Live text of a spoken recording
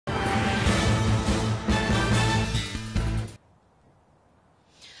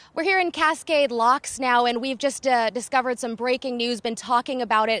We're here in Cascade Locks now, and we've just discovered some breaking news, been talking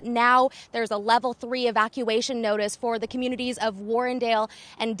about it. Now there's a level 3 evacuation notice for the communities of Warrendale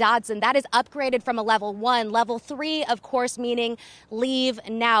and Dodson. That is upgraded from a level 1. Level 3, of course, meaning leave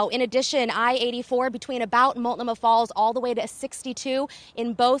now. In addition, I-84 between about Multnomah Falls all the way to 62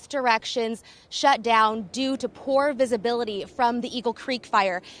 in both directions shut down due to poor visibility from the Eagle Creek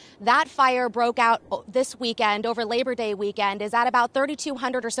fire. That fire broke out this weekend, over Labor Day weekend, is at about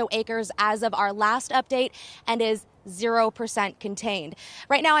 3,200 or so acres as of our last update, and is 0% contained.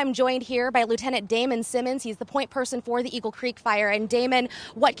 Right now I'm joined here by Lieutenant Damon Simmons. He's the point person for the Eagle Creek fire. And Damon,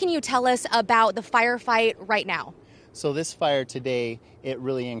 what can you tell us about the firefight right now? So this fire today, it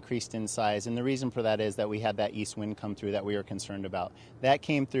really increased in size, and the reason for that is that we had that east wind come through that we were concerned about. That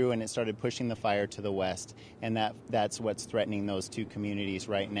came through and it started pushing the fire to the west, and that's what's threatening those two communities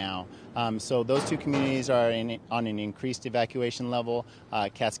right now. So those two communities are on an increased evacuation level.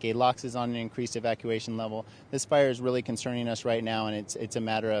 Cascade Locks is on an increased evacuation level. This fire is really concerning us right now, and it's a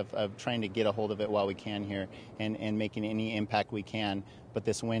matter of trying to get a hold of it while we can here and making any impact we can, but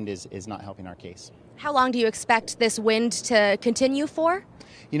this wind is not helping our case. How long do you expect this wind to continue for?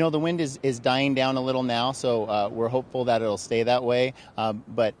 You know, the wind is dying down a little now, so we're hopeful that it'll stay that way.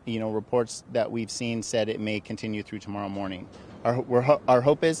 But, you know, reports that we've seen said it may continue through tomorrow morning. Our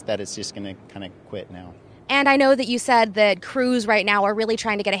hope is that it's just going to kind of quit now. And I know that you said that crews right now are really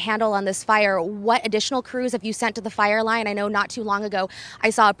trying to get a handle on this fire. What additional crews have you sent to the fire line? I know not too long ago I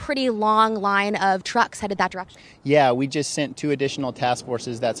saw a pretty long line of trucks headed that direction. Yeah, we just sent 2 additional task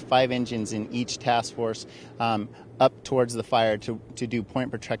forces. That's 5 engines in each task force up towards the fire to do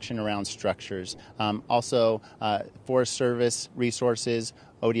point protection around structures. Also, Forest Service resources,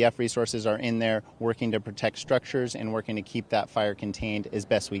 ODF resources are in there working to protect structures and working to keep that fire contained as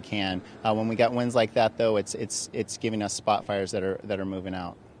best we can. When we got winds like that, though, it's giving us spot fires that are moving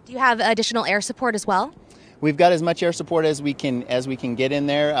out. Do you have additional air support as well? We've got as much air support as we can get in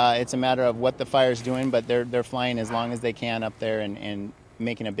there. It's a matter of what the fire's doing, but they're flying as long as they can up there and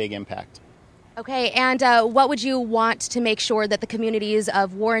making a big impact. Okay, and what would you want to make sure that the communities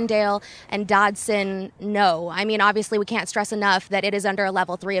of Warrendale and Dodson know? I mean, obviously we can't stress enough that it is under a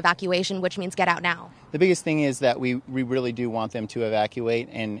level 3 evacuation, which means get out now. The biggest thing is that we really do want them to evacuate,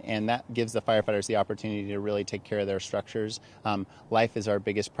 and that gives the firefighters the opportunity to really take care of their structures. Life is our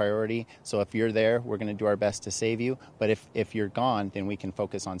biggest priority, so if you're there, we're going to do our best to save you, but if you're gone, then we can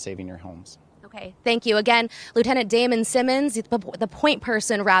focus on saving your homes. Okay, thank you. Again, Lieutenant Damon Simmons, the point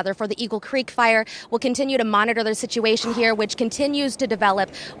person, rather, for the Eagle Creek fire. We'll continue to monitor the situation here, which continues to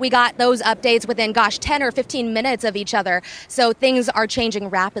develop. We got those updates within, 10 or 15 minutes of each other. So things are changing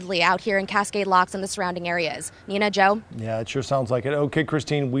rapidly out here in Cascade Locks and the surrounding areas. Nina, Joe? Yeah, it sure sounds like it. Okay,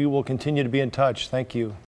 Christine, we will continue to be in touch. Thank you.